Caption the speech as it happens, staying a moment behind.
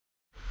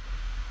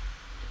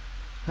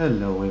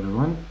Hello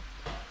everyone,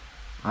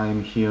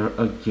 I'm here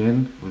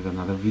again with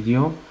another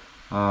video.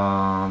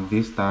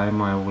 This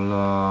time I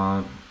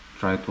will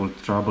try to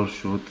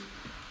troubleshoot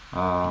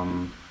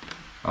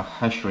a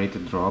hash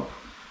rate drop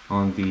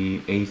on the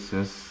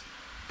Asus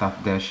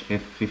Tuf Dash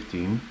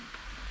F15.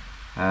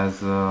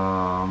 As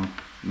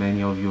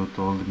many of you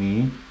told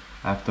me,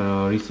 after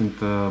a recent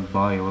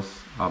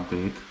BIOS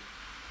update,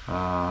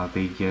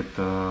 they get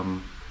a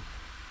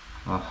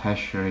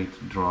hash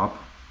rate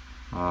drop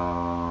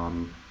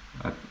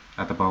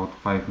at about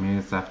 5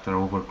 minutes after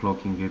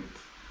overclocking it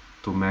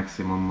to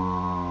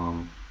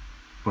maximum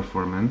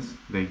performance.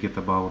 They get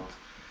about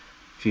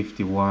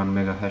 51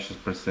 mega hashes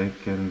per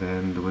second,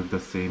 and with the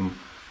same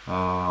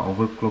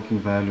overclocking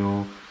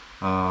value,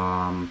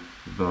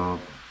 the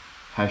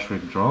hash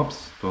rate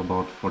drops to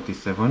about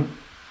 47,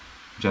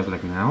 just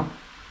like now.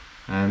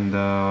 And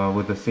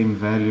with the same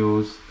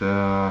values,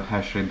 the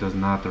hash rate does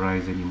not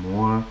rise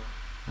anymore,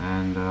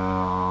 and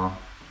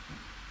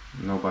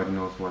nobody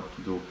knows what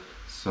to do.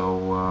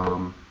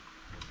 So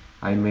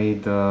I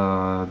made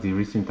the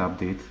recent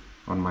update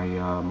on my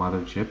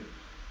mother chip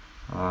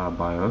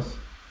BIOS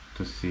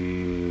to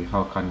see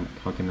how can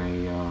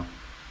I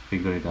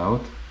figure it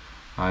out.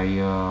 I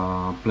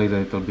played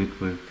a little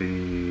bit with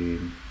the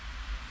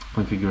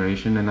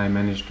configuration, and I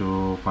managed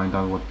to find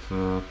out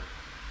what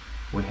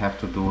we have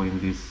to do in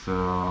this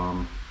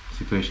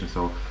situation.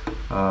 So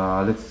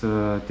let's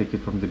take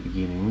it from the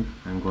beginning.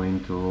 I'm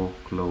going to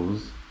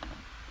close.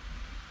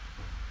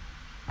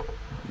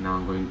 Now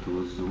I'm going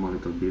to zoom a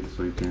little bit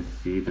so you can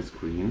see the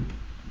screen,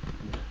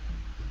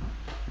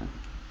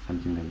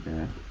 something like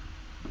that.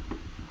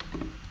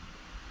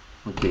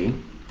 Okay,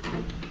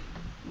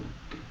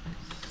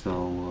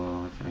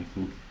 so I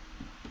think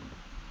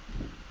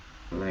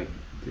like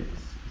this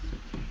is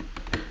okay.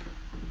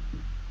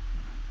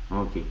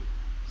 Okay,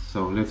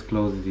 so let's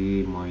close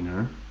the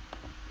miner.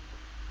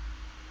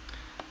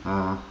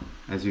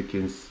 As you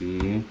can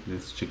see,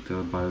 let's check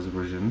the BIOS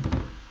version,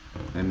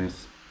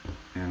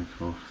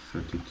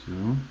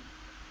 MS-N432.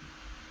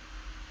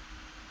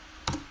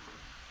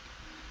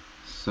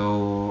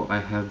 So I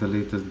have the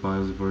latest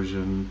BIOS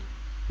version,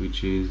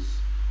 which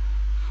is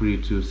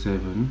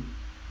 327.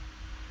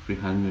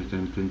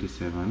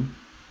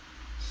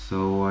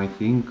 So I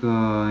think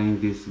in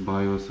this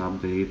BIOS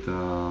update,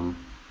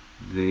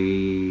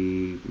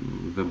 the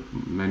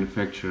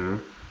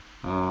manufacturer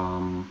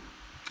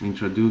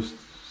introduced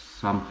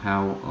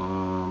somehow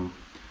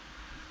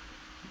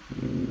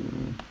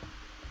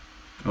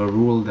a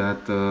rule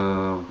that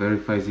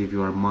verifies if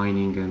you are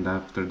mining, and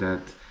after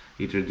that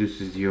it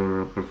reduces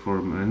your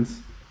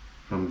performance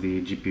from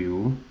the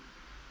GPU.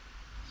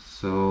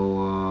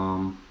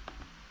 So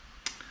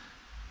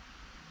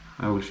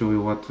I will show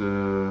you what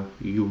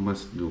you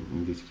must do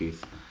in this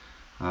case.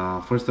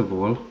 First of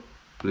all,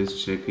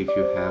 please check if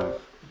you have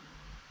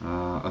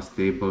a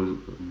stable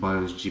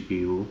BIOS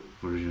GPU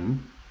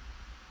version,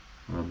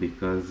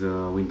 because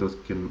Windows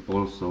can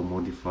also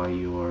modify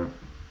your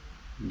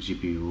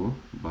GPU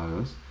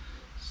BIOS.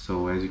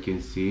 So as you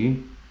can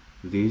see,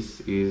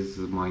 this is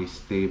my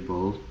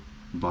stable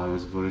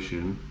BIOS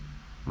version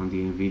on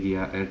the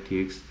NVIDIA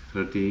RTX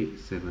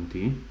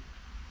 3070.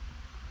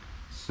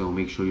 So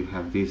make sure you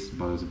have this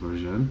BIOS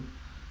version,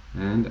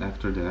 and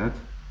after that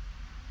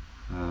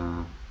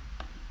I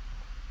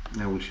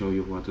will show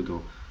you what to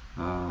do.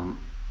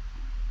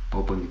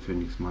 Open the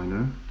Pheonix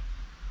Miner.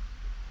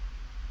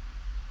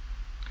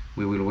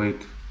 We will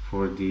wait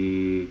for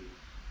the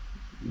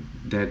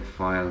DAG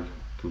file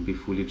to be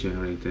fully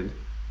generated,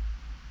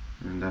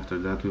 and after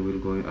that we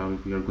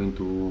are going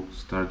to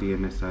start the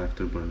MSI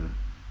AfterBurner.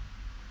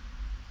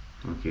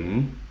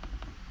 Okay,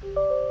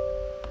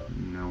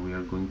 now we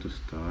are going to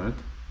start.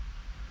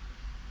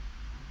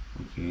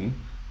 Okay,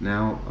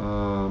 now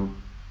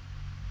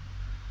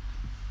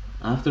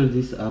after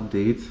this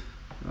update,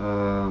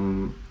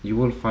 you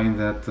will find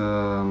that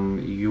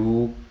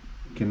you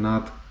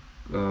cannot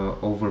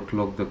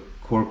overclock the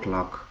core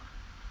clock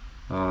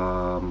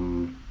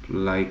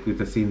like with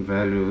the same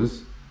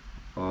values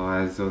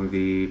as on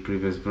the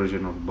previous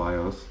version of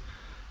BIOS.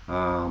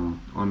 On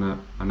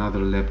another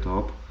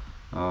laptop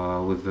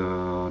with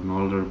an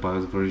older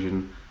BIOS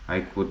version,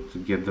 I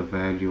could get the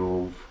value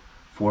of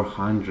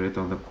 400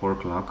 on the core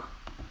clock,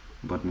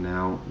 but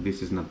now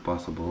this is not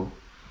possible.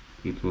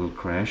 It will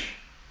crash.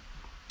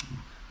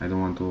 I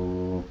don't want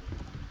to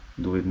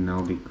do it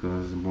now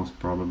because most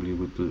probably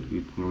it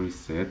will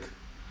reset.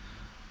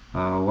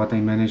 What I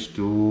managed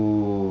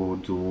to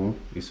do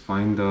is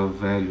find a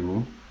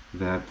value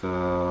that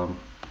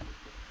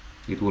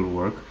it will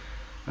work.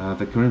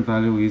 The current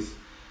value is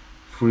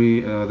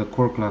the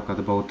core clock at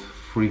about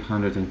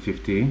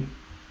 350,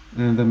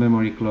 and the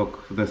memory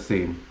clock the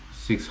same,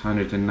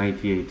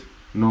 698,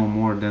 no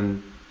more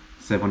than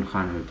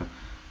 700.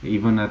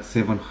 Even at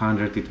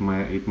 700 it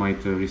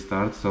might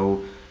restart,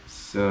 so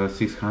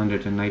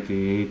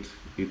 698,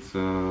 it's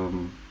a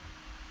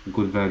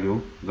good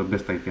value, the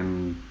best I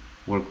can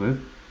work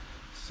with.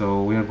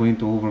 So we are going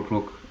to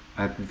overclock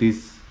at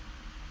these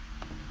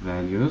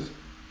values.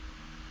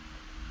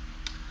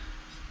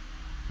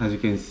 As you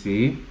can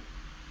see,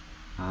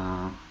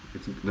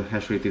 the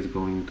hash rate is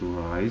going to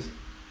rise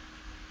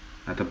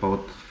at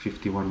about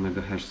 51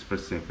 megahashes per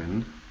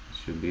second. It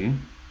should be.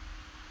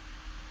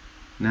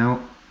 Now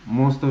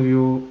most of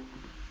you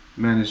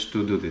managed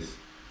to do this.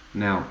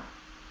 Now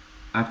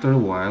after a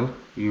while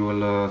you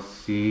will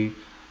see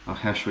a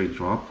hash rate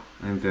drop,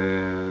 and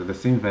the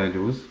same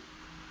values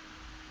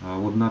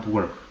would not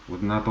work,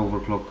 would not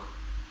overclock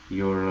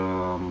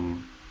your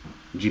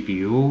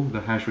GPU. The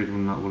hash rate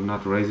will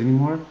not rise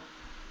anymore.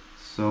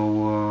 So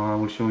I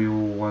will show you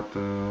what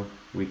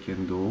we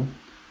can do.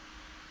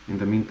 In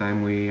the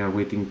meantime, we are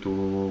waiting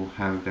to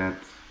have that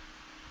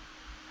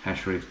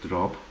hash rate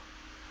drop.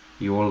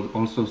 You will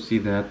also see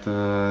that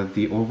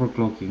the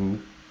overclocking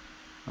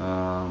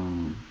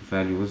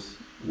values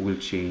will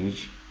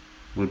change,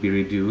 will be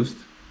reduced.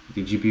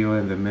 The GPU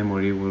and the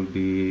memory will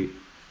be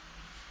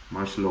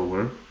much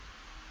lower.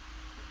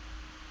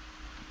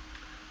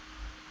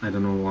 I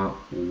don't know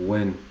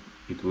when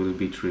it will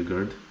be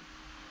triggered.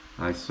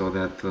 I saw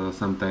that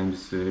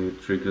sometimes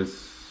it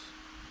triggers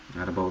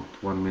at about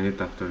 1 minute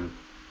after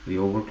the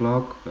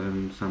overclock,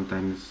 and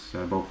sometimes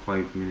about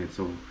 5 minutes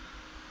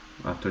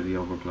after the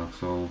overclock.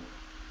 So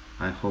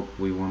I hope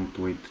we won't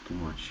wait too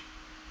much.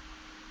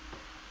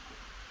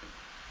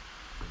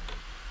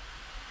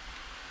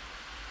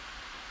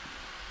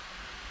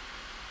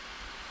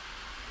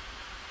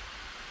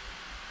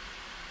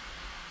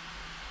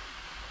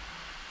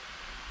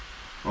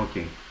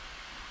 Okay,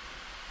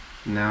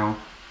 now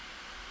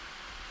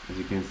as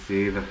you can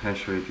see, the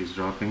hash rate is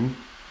dropping.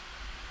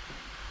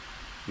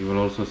 You will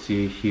also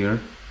see here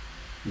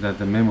that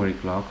the memory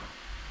clock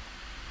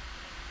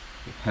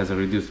has a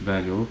reduced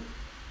value.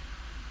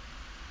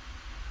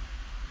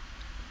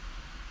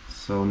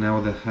 So now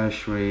the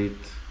hash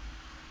rate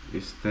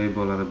is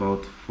stable at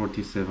about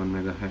 47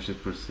 megahashes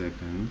per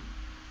second,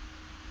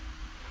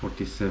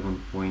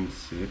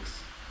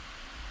 47.6.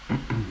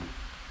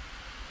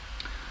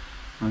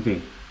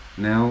 Okay,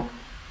 now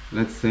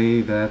let's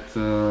say that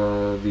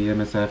the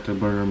MS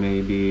AfterBurner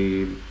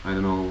maybe, I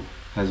don't know,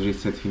 has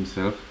reset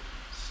himself.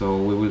 So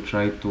we will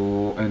try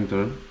to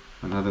enter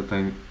another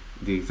time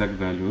the exact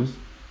values.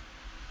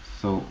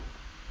 So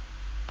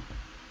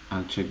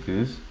I'll check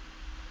this.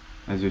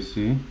 As you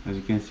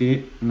can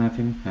see,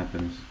 nothing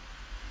happens.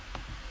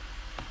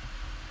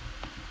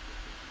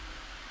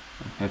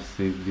 I have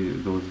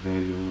saved those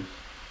values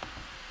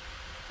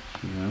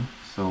here.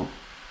 So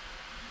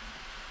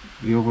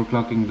the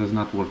overclocking does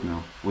not work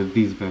now with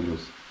these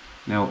values.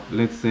 Now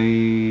let's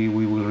say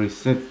we will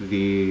reset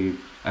the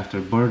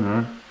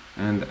AfterBurner,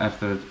 and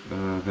after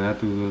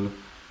that we will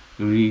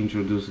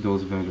reintroduce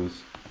those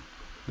values.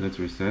 Let's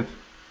reset.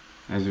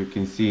 As you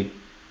can see,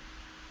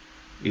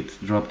 it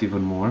dropped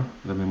even more,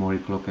 the memory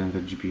clock and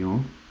the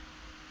GPU,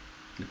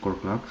 the core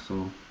clock.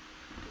 So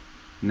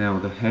now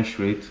the hash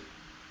rate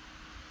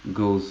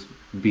goes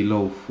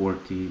below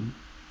 40.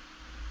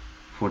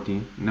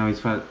 Now it's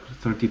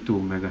 32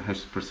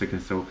 megahashes per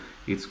second, so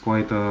it's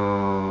quite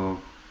an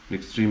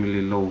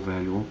extremely low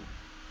value.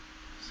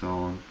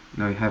 So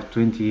now you have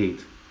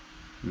 28.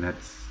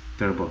 That's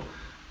terrible.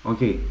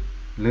 Okay,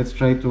 let's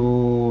try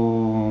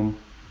to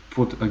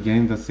put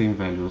again the same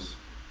values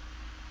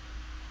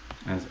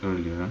as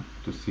earlier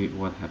to see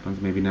what happens.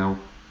 Maybe now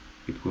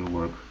it will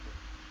work.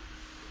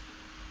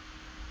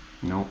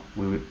 No,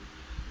 we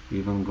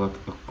even got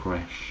a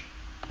crash.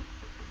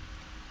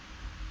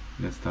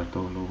 Let's start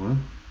all over.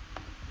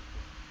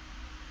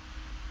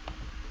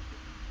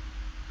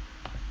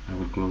 I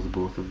will close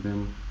both of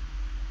them.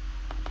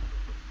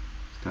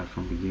 Start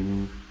from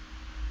beginning.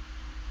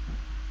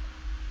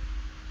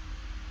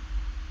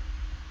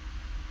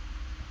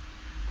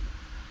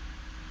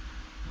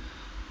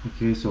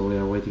 Okay, so we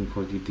are waiting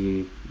for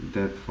the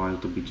that file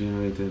to be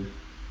generated.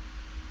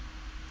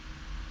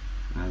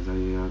 As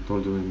I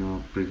told you in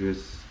a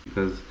previous,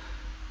 because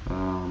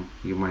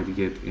you might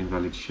get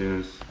invalid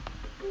shares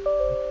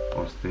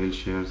or stale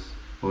shares,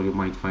 or you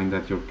might find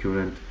that your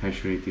current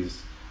hash rate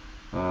is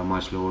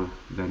much lower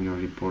than your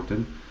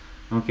reported.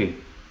 Okay,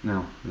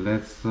 now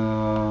let's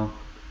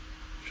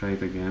try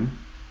it again.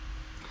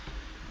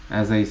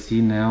 As I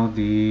see now,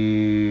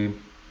 the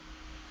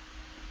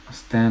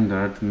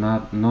standard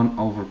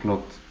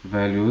non-overclocked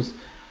values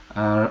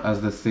are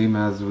as the same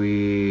as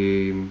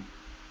we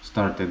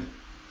started.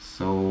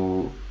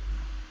 So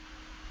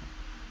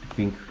I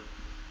think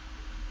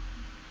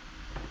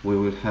we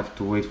will have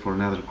to wait for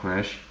another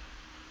crash.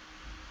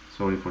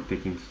 Sorry for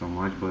taking so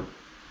much, but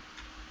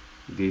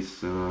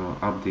this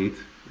update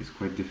is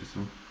quite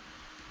difficult.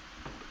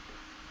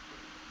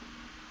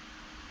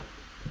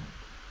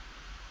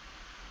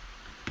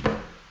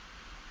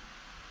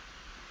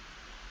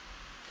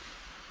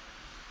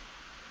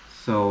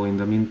 So in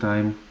the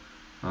meantime,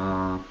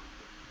 I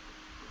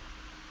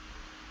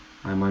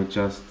might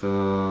just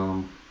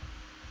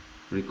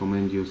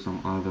recommend you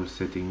some other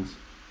settings.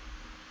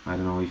 I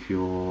don't know if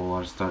you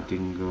are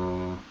starting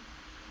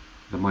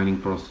the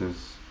mining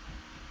process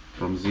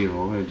from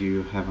zero and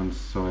you haven't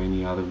saw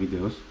any other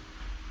videos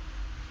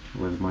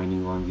with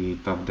mining on the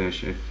Tuf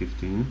Dash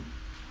F15.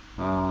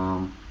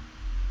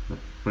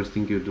 first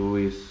thing you do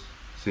is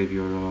save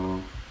your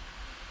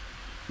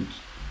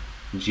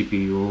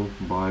GPU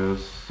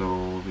BIOS,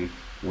 so if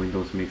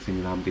Windows makes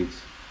any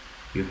updates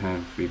you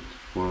have it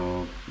for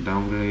a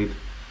downgrade.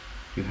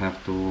 You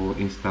have to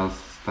install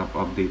Stop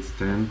Updates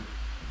 10,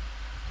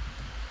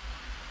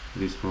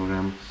 this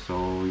program,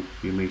 so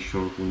you make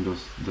sure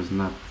Windows does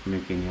not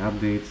make any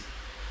updates.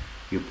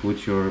 You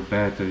put your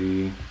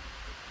battery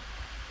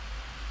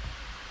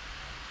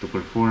to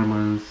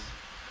performance,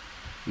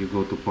 you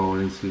go to power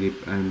and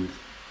sleep and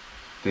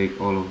take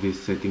all of these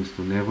settings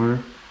to never,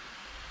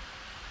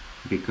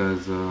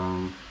 because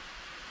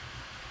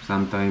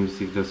sometimes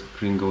if the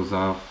screen goes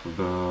off,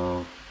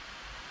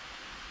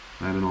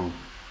 I don't know,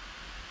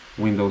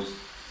 Windows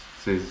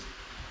says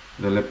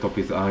the laptop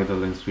is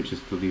idle and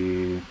switches to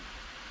the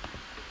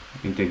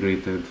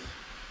integrated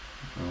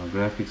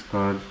graphics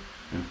card,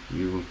 and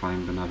you will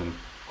find another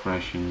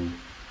crashing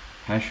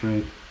hash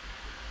rate.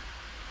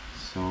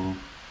 So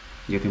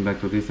getting back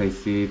to this, I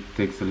see it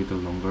takes a little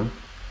longer.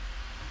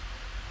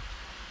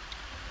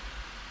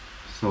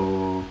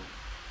 So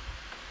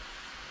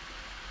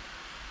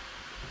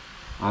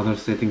other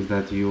settings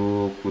that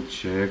you could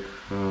check,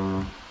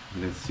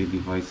 let's see,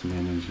 device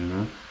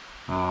manager.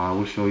 I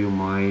will show you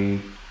my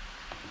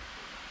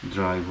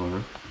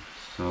driver.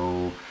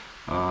 So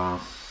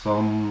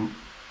some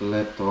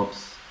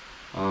laptops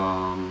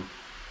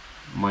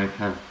might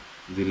have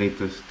the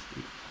latest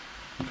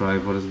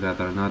drivers that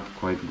are not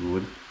quite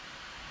good,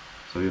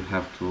 so you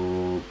have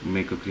to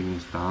make a clean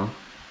install.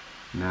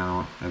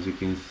 Now, as you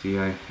can see,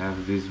 I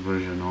have this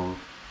version of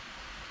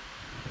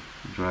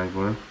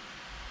driver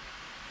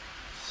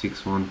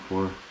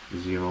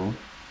 6140.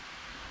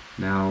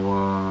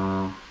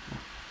 Now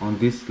on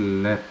this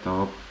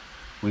laptop,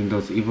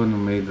 Windows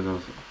even made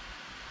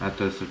at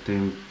a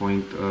certain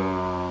point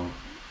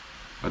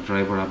a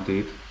driver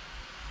update,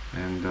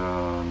 and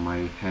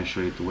my hash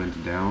rate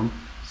went down,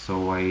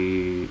 so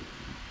I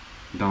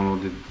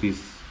downloaded this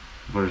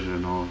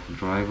version of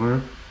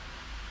driver.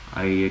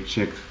 I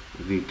checked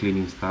the clean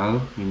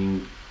install,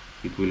 meaning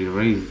it will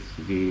erase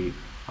the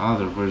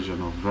other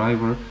version of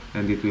driver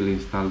and it will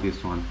install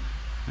this one,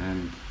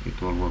 and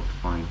it all worked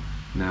fine.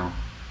 Now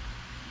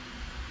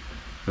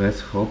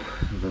let's hope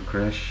the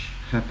crash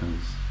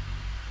happens,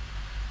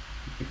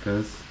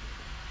 because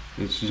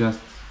it's just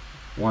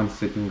one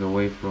setting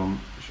away from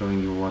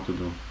showing you what to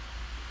do.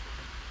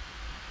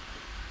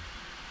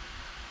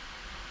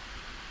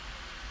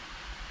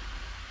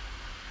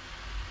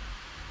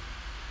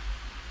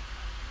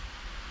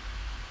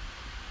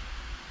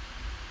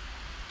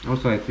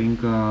 Also, I think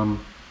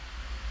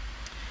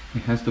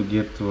it has to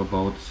get to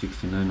about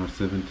 69 or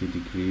 70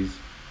 degrees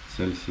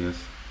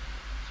Celsius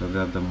so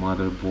that the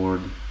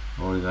motherboard,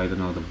 or I don't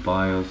know, the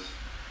BIOS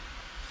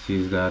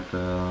sees that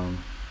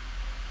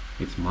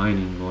it's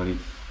mining, or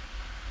it's,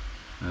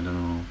 I don't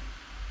know,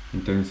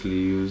 intensely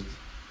used.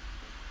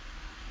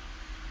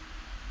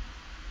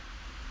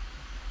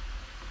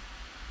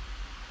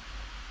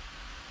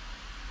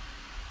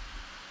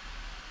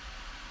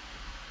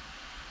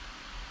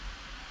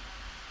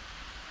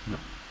 No.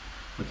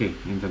 Okay,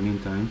 in the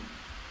meantime,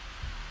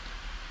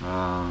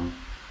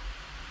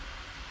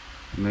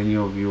 many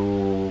of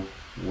you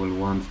will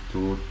want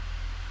to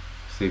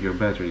save your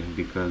battery,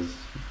 because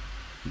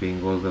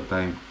being all the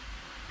time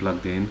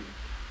plugged in,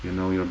 you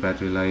know, your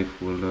battery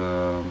life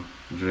will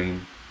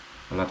drain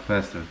a lot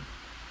faster.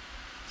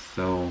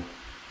 So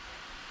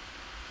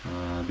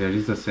there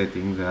is a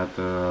setting that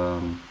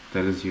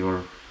tells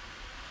your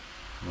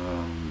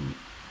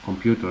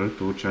computer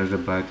to charge the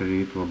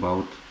battery to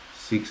about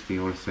 60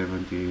 or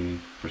 70%.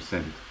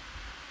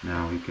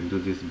 Now you can do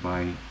this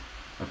by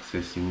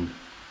accessing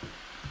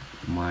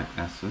my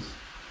Asus.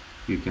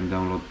 You can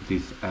download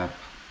this app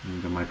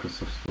in the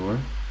Microsoft Store,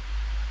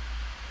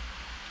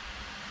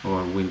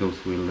 or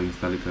Windows will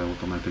install it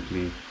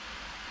automatically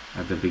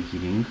at the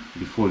beginning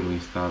before you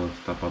install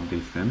Stop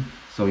Updates 10.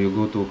 So you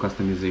go to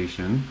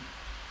customization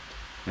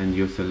and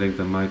you select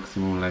the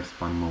maximum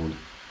lifespan mode.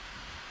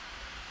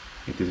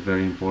 It is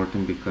very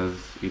important because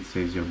it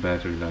saves your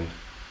battery life.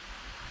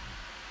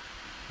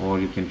 Or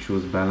you can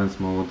choose balance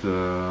mode,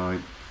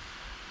 it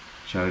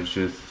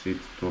charges it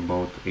to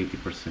about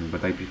 80%,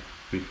 but I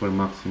prefer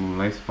maximum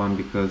lifespan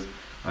because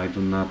I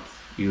do not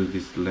use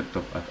this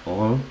laptop at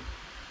all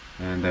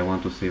and I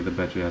want to save the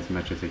battery as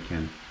much as I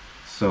can.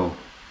 So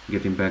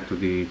getting back to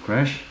the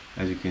crash,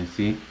 as you can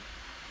see,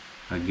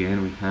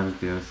 again we have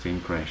the same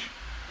crash.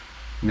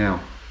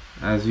 Now,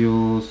 as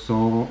you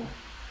saw,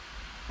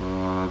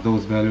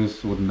 those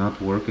values would not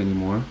work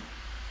anymore.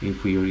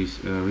 If we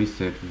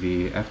reset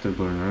the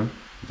AfterBurner,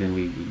 then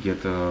we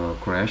get a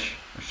crash,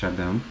 a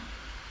shutdown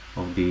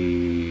of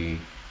the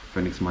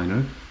Pheonix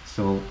Miner.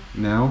 So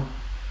now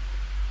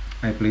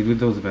I played with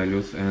those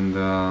values, and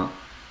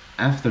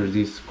after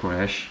this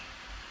crash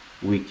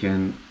we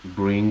can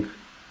bring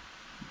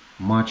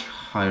much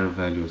higher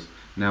values.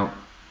 Now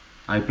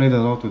I played a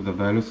lot with the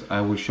values.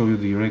 I will show you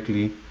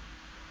directly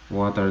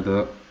what are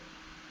the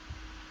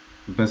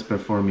best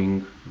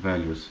performing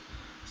values.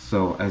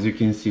 So as you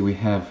can see, we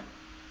have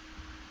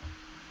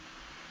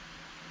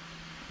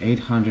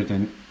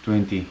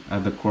 820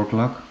 at the core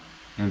clock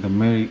and the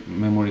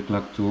memory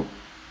clock to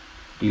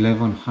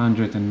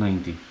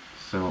 1190.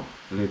 So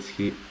let's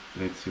see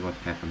what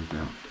happens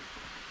now.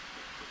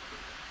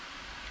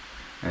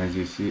 As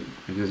you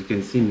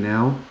can see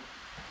now,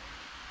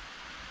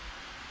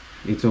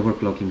 it's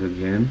overclocking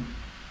again,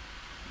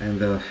 and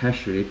the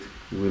hash rate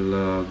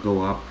will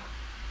go up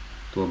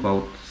to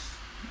about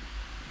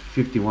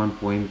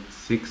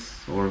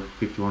 51.6 or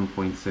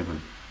 51.7.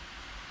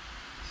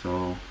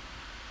 So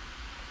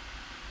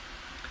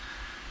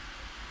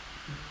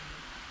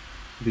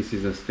this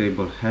is a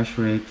stable hash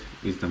rate,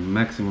 is the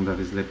maximum that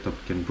this laptop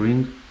can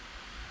bring,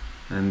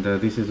 and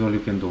this is all you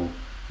can do.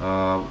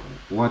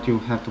 What you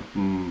have to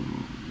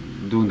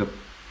do in the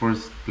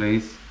first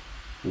place,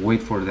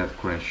 wait for that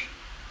crash.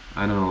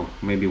 I don't know,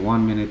 maybe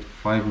 1 minute,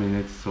 5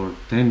 minutes or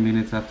 10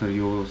 minutes after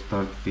you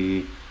start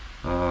the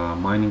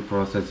mining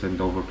process and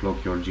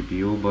overclock your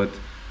GPU, but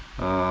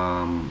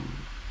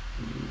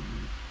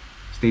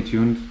stay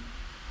tuned,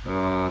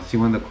 see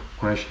when the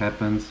crash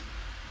happens,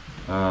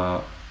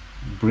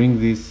 bring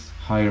these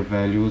higher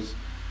values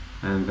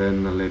and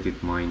then let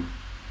it mine.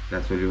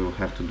 That's what you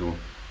have to do.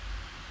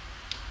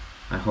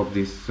 I hope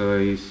this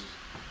is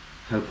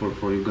helpful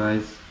for you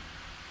guys.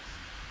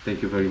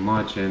 Thank you very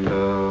much, and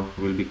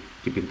we'll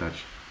keep in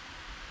touch.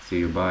 See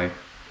you, bye.